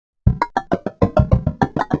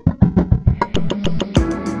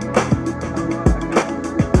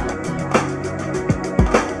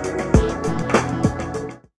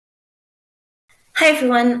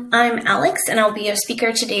everyone, I'm Alex and I'll be your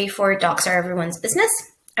speaker today for Docs Are Everyone's Business.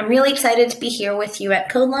 I'm really excited to be here with you at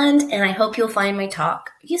CodeLand and I hope you'll find my talk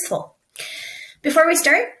useful. Before we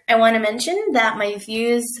start, I want to mention that my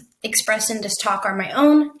views expressed in this talk are my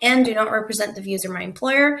own and do not represent the views of my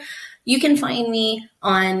employer. You can find me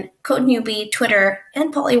on CodeNewbie, Twitter,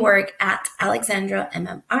 and Polywork at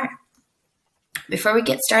AlexandraMMR. Before we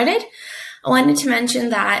get started, I wanted to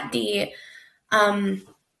mention that the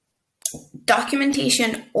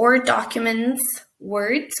documentation or documents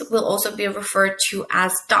words will also be referred to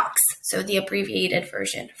as docs, so the abbreviated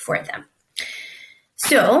version for them.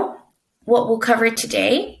 So what we'll cover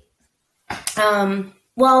today,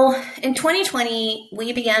 well, in 2020,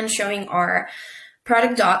 we began showing our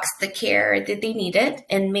product docs the care that they needed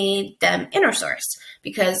and made them inner source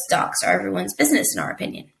because docs are everyone's business in our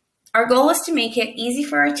opinion. Our goal is to make it easy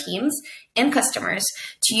for our teams and customers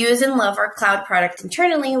to use and love our cloud product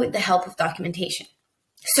internally with the help of documentation.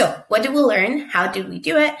 So what did we learn? How did we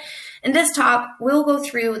do it? In this talk, we'll go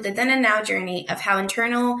through the then and now journey of how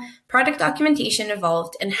internal product documentation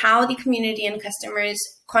evolved and how the community and customers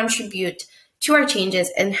contribute to our changes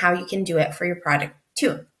and how you can do it for your product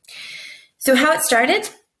too. So how it started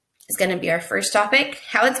is going to be our first topic,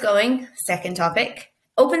 how it's going, second topic,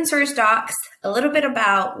 open source docs, a little bit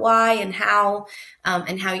about why and how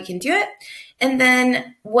you can do it, and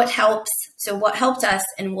then what helps, so what helped us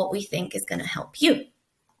and what we think is going to help you.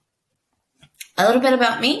 A little bit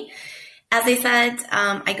about me. As I said,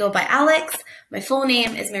 I go by Alex. My full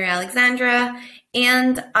name is Mary Alexandra,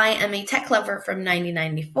 and I am a tech lover from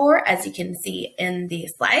 1994, as you can see in the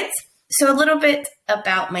slides. So a little bit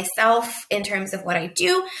about myself in terms of what I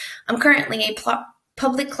do. I'm currently a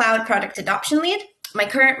public cloud product adoption lead. My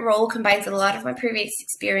current role combines a lot of my previous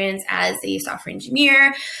experience as a software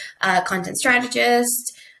engineer, content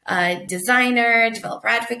strategist, designer, developer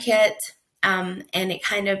advocate, and it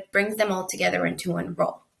kind of brings them all together into one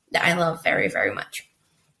role that I love very, very much.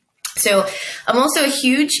 So I'm also a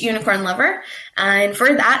huge unicorn lover, and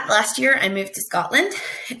for that, last year I moved to Scotland,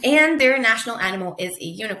 and their national animal is a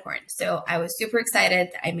unicorn. So I was super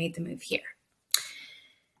excited that I made the move here.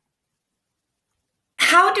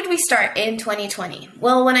 How did we start in 2020?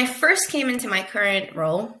 Well, when I first came into my current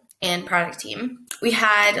role and product team, we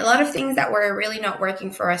had a lot of things that were really not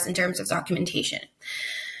working for us in terms of documentation.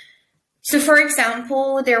 So for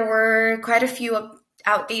example, there were quite a few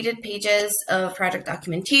outdated pages of product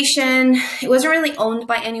documentation. It wasn't really owned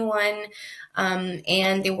by anyone,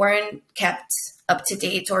 and they weren't kept up to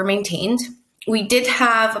date or maintained. We did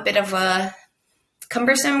have a bit of a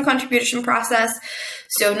cumbersome contribution process,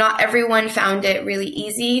 so not everyone found it really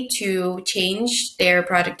easy to change their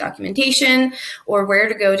product documentation or where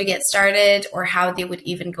to go to get started or how they would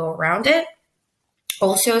even go around it.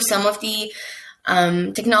 Also, some of the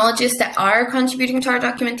technologists that are contributing to our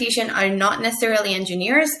documentation are not necessarily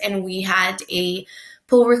engineers, and we had a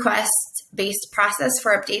pull request based process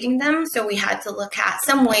for updating them. So we had to look at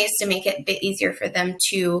some ways to make it a bit easier for them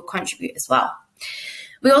to contribute as well.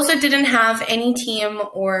 We also didn't have any team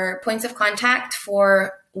or points of contact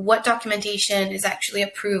for what documentation is actually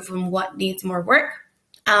approved and what needs more work.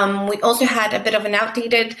 We also had a bit of an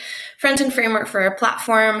outdated front-end framework for our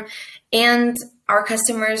platform, and our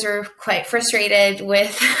customers are quite frustrated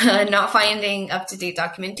with not finding up-to-date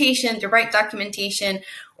documentation, the right documentation,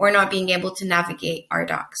 or not being able to navigate our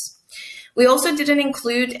docs. We also didn't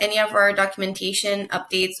include any of our documentation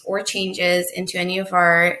updates or changes into any of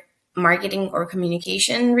our marketing or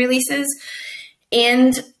communication releases,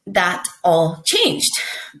 and that all changed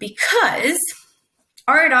because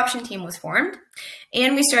our adoption team was formed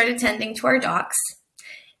and we started tending to our docs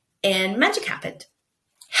and magic happened.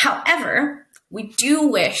 However, we do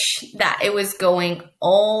wish that it was going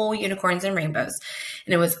all unicorns and rainbows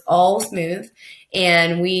and it was all smooth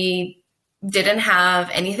and we didn't have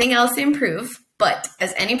anything else to improve. But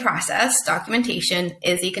as any process, documentation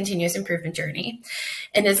is a continuous improvement journey.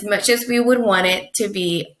 And as much as we would want it to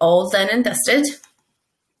be all done and dusted,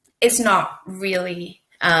 it's not really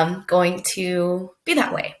going to be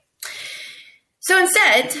that way. So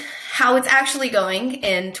instead, how it's actually going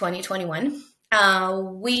in 2021,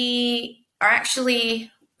 we are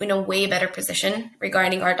actually in a way better position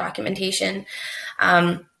regarding our documentation.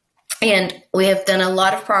 And we have done a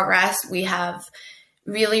lot of progress. We have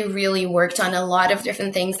really worked on a lot of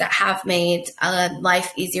different things that have made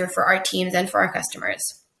life easier for our teams and for our customers.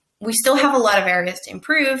 We still have a lot of areas to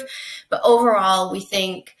improve, but overall, we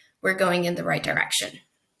think we're going in the right direction.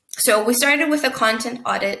 So we started with a content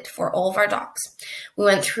audit for all of our docs. We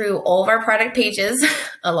went through all of our product pages,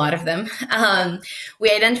 a lot of them.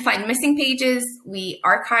 We identified missing pages. We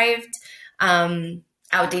archived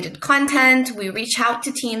outdated content. We reach out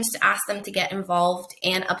to teams to ask them to get involved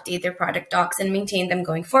and update their product docs and maintain them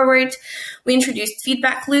going forward. We introduced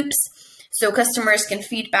feedback loops so customers can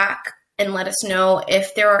feedback and let us know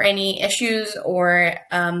if there are any issues or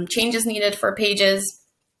changes needed for pages.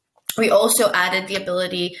 We also added the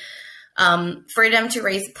ability for them to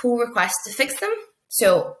raise a pull request to fix them.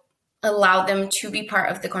 So allow them to be part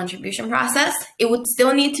of the contribution process. It would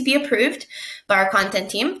still need to be approved by our content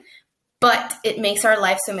team, but it makes our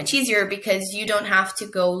life so much easier because you don't have to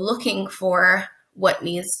go looking for what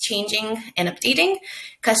needs changing and updating.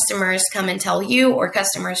 Customers come and tell you, or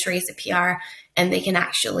customers raise a PR and they can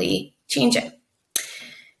actually change it.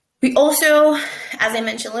 We also, as I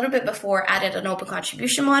mentioned a little bit before, added an open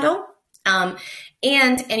contribution model.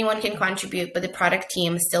 And anyone can contribute, but the product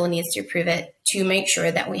team still needs to approve it to make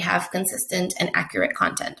sure that we have consistent and accurate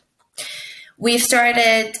content. We've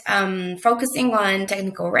started focusing on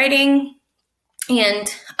technical writing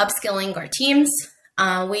and upskilling our teams.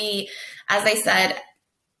 We, as I said,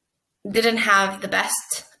 didn't have the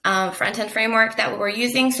best front-end framework that we were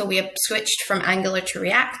using, so we have switched from Angular to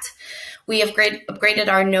React. We have upgraded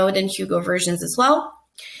our Node and Hugo versions as well.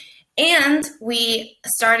 And we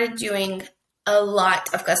started doing a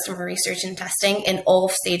lot of customer research and testing in all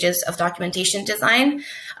stages of documentation design.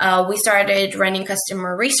 We started running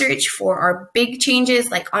customer research for our big changes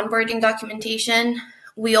like onboarding documentation.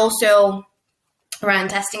 We also ran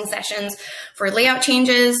testing sessions for layout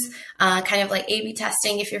changes, kind of like A/B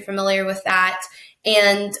testing, if you're familiar with that.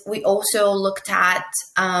 And we also looked at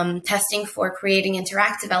testing for creating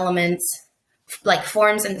interactive elements like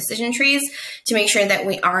forms and decision trees to make sure that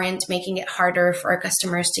we aren't making it harder for our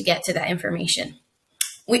customers to get to that information.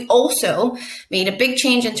 We also made a big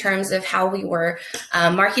change in terms of how we were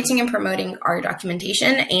marketing and promoting our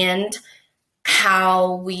documentation and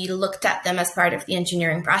how we looked at them as part of the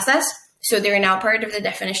engineering process. So they're now part of the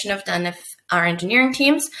definition of done of our engineering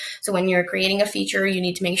teams. So when you're creating a feature, you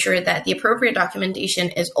need to make sure that the appropriate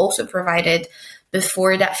documentation is also provided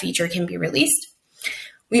before that feature can be released.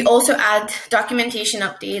 We also add documentation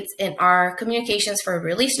updates in our communications for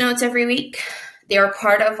release notes every week. They are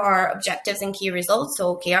part of our objectives and key results,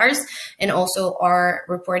 so OKRs, and also our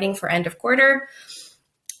reporting for end of quarter.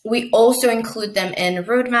 We also include them in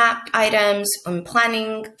roadmap items,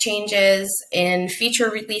 planning changes, in feature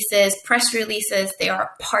releases, press releases. They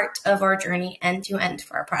are part of our journey end to end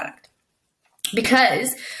for our product.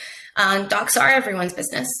 Because docs are everyone's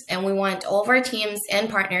business, and we want all of our teams and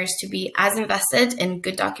partners to be as invested in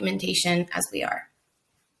good documentation as we are.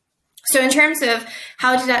 So in terms of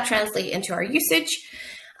how did that translate into our usage?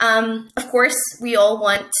 Of course, we all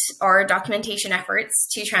want our documentation efforts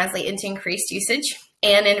to translate into increased usage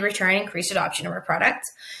and in return, increased adoption of our product.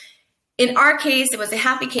 In our case, it was a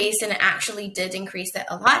happy case and it actually did increase it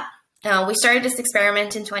a lot. We started this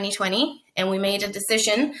experiment in 2020 and we made a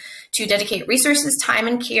decision to dedicate resources, time,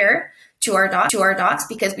 and care to our docs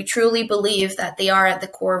because we truly believe that they are at the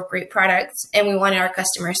core of great products and we wanted our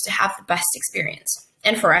customers to have the best experience.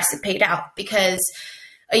 And for us, it paid out because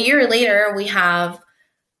a year later, we have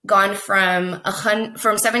gone from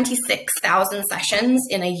 76,000 sessions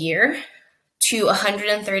in a year to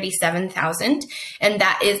 137,000. And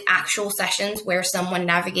that is actual sessions where someone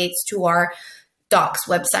navigates to our docs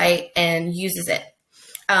website and uses it.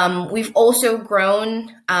 We've also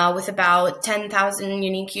grown with about 10,000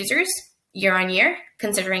 unique users year on year,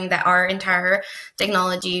 considering that our entire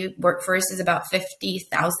technology workforce is about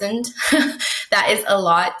 50,000. That is a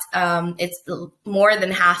lot. It's more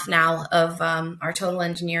than half now of our total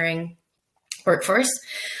engineering workforce.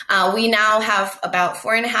 We now have about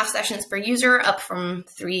 4.5 sessions per user, up from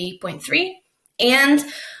 3.3. And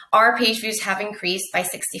our page views have increased by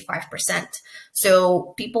 65%.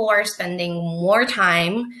 So people are spending more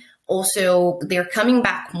time. Also, they're coming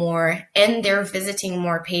back more and they're visiting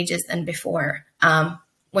more pages than before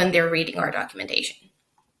when they're reading our documentation.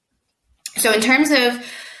 So in terms of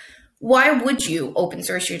why would you open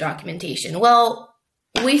source your documentation? Well,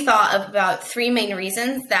 we thought of about 3 main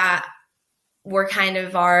reasons that were kind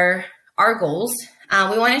of our goals.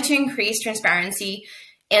 We wanted to increase transparency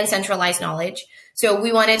and centralized knowledge. So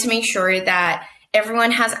we wanted to make sure that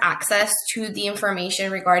everyone has access to the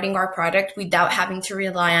information regarding our product without having to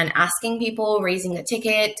rely on asking people, raising a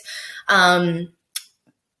ticket,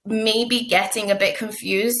 maybe getting a bit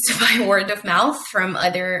confused by word of mouth from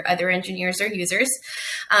other engineers or users.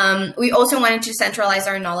 We also wanted to centralize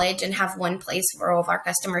our knowledge and have one place for all of our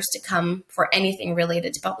customers to come for anything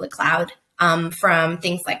related to public cloud, from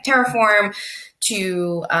things like Terraform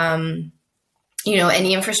to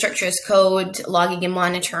any infrastructure as code, logging and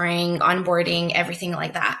monitoring, onboarding, everything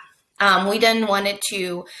like that. We then wanted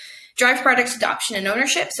to drive product adoption and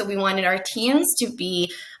ownership. So we wanted our teams to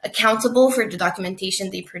be accountable for the documentation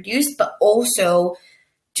they produce, but also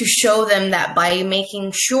to show them that by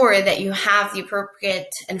making sure that you have the appropriate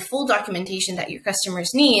and full documentation that your customers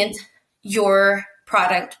need, your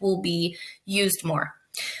product will be used more.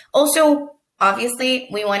 Also, obviously,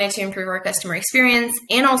 we wanted to improve our customer experience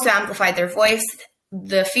and also amplify their voice.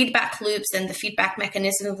 The feedback loops and the feedback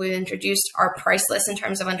mechanisms we've introduced are priceless in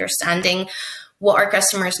terms of understanding what our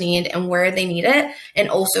customers need and where they need it, and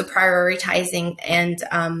also prioritizing and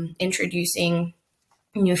introducing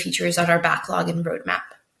new features on our backlog and roadmap.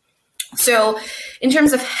 So in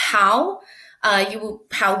terms of how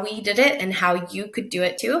we did it and how you could do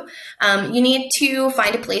it too, you need to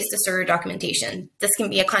find a place to store your documentation. This can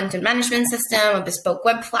be a content management system, a bespoke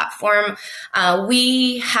web platform.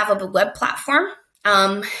 We have a web platform,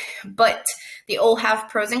 but they all have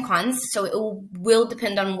pros and cons. So it will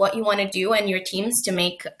depend on what you want to do and your teams to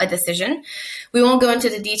make a decision. We won't go into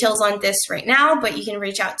the details on this right now, but you can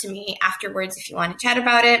reach out to me afterwards if you want to chat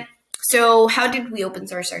about it. So how did we open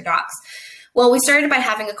source our docs? Well, we started by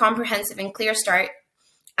having a comprehensive and clear start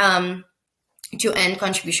to end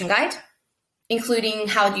contribution guide, including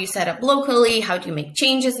how do you set up locally, how do you make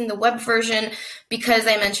changes in the web version, because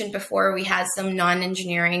I mentioned before we had some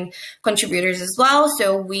non-engineering contributors as well.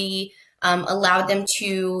 So we allowed them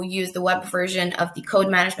to use the web version of the code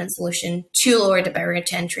management solution to lower the barrier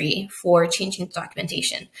to entry for changing the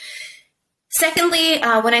documentation. Secondly,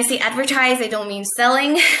 when I say advertise, I don't mean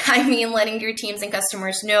selling. I mean letting your teams and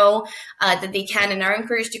customers know that they can and are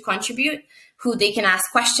encouraged to contribute, who they can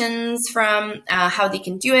ask questions from, how they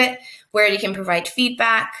can do it, where they can provide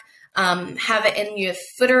feedback, have it in the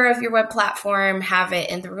footer of your web platform, have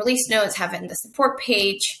it in the release notes, have it in the support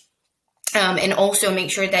page, and also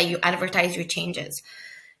make sure that you advertise your changes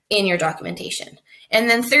in your documentation. And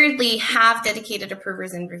then thirdly, have dedicated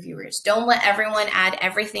approvers and reviewers. Don't let everyone add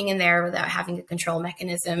everything in there without having a control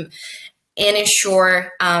mechanism, and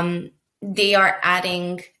ensure they are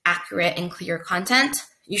adding accurate and clear content.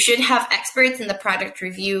 You should have experts in the product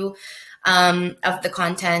review of the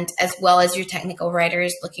content, as well as your technical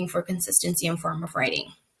writers looking for consistency in form of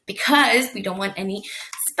writing, because we don't want any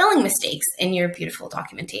spelling mistakes in your beautiful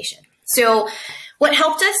documentation. So what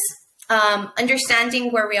helped us?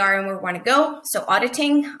 Understanding where we are and where we want to go. So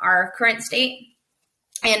auditing our current state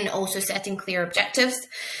and also setting clear objectives.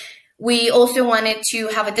 We also wanted to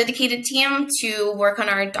have a dedicated team to work on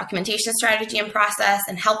our documentation strategy and process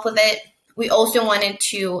and help with it. We also wanted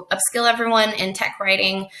to upskill everyone in tech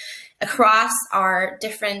writing across our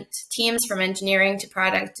different teams, from engineering to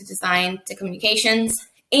product to design to communications.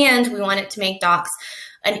 And we wanted to make docs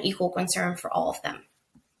an equal concern for all of them.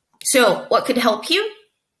 So what could help you?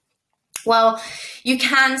 Well, you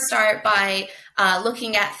can start by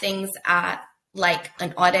looking at things like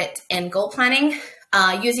an audit and goal planning,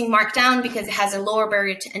 using Markdown because it has a lower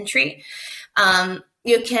barrier to entry.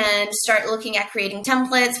 You can start looking at creating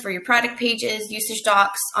templates for your product pages, usage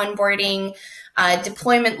docs, onboarding,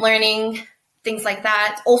 deployment learning, things like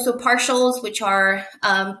that. Also partials, which are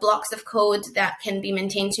blocks of code that can be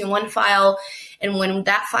maintained in one file. And when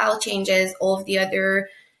that file changes, all of the other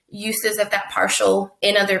uses of that partial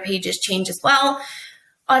in other pages change as well.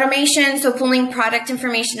 Automation, so pulling product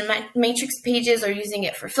information in matrix pages or using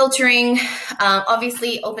it for filtering.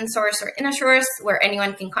 Obviously, open source or inner source, where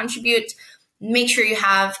anyone can contribute. Make sure you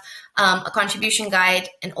have a contribution guide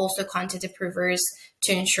and also content approvers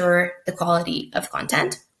to ensure the quality of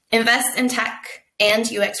content. Invest in tech and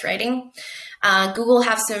UX writing. Google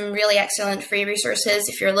have some really excellent free resources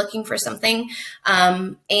if you're looking for something,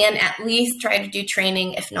 and at least try to do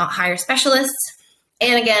training, if not hire specialists.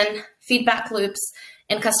 And again, feedback loops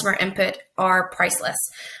and customer input are priceless.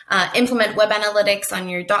 Implement web analytics on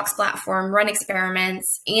your docs platform, run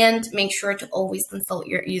experiments, and make sure to always consult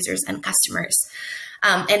your users and customers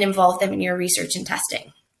and involve them in your research and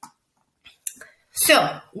testing.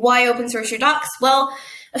 So why open source your docs? Well,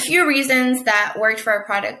 a few reasons that worked for our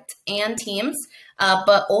product and teams,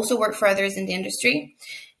 but also work for others in the industry.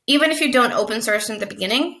 Even if you don't open source from the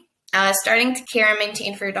beginning, starting to care and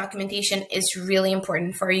maintain for your documentation is really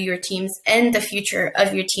important for your teams and the future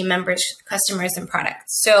of your team members, customers, and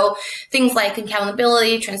products. So things like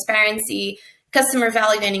accountability, transparency, customer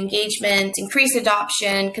value and engagement, increased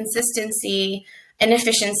adoption, consistency, and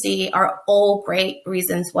efficiency are all great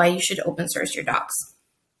reasons why you should open source your docs.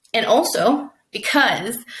 And also,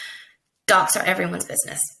 because docs are everyone's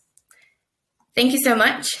business. Thank you so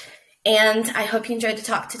much, and I hope you enjoyed the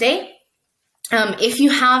talk today. If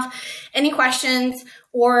you have any questions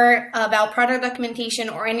or about product documentation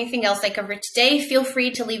or anything else I covered today, feel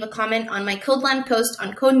free to leave a comment on my CodeLand post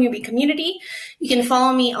on Code Newbie community. You can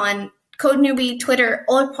follow me on Code Newbie, Twitter,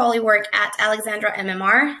 or Polywork at Alexandra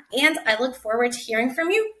MMR, and I look forward to hearing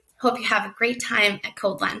from you. Hope you have a great time at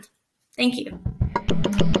CodeLand. Thank you.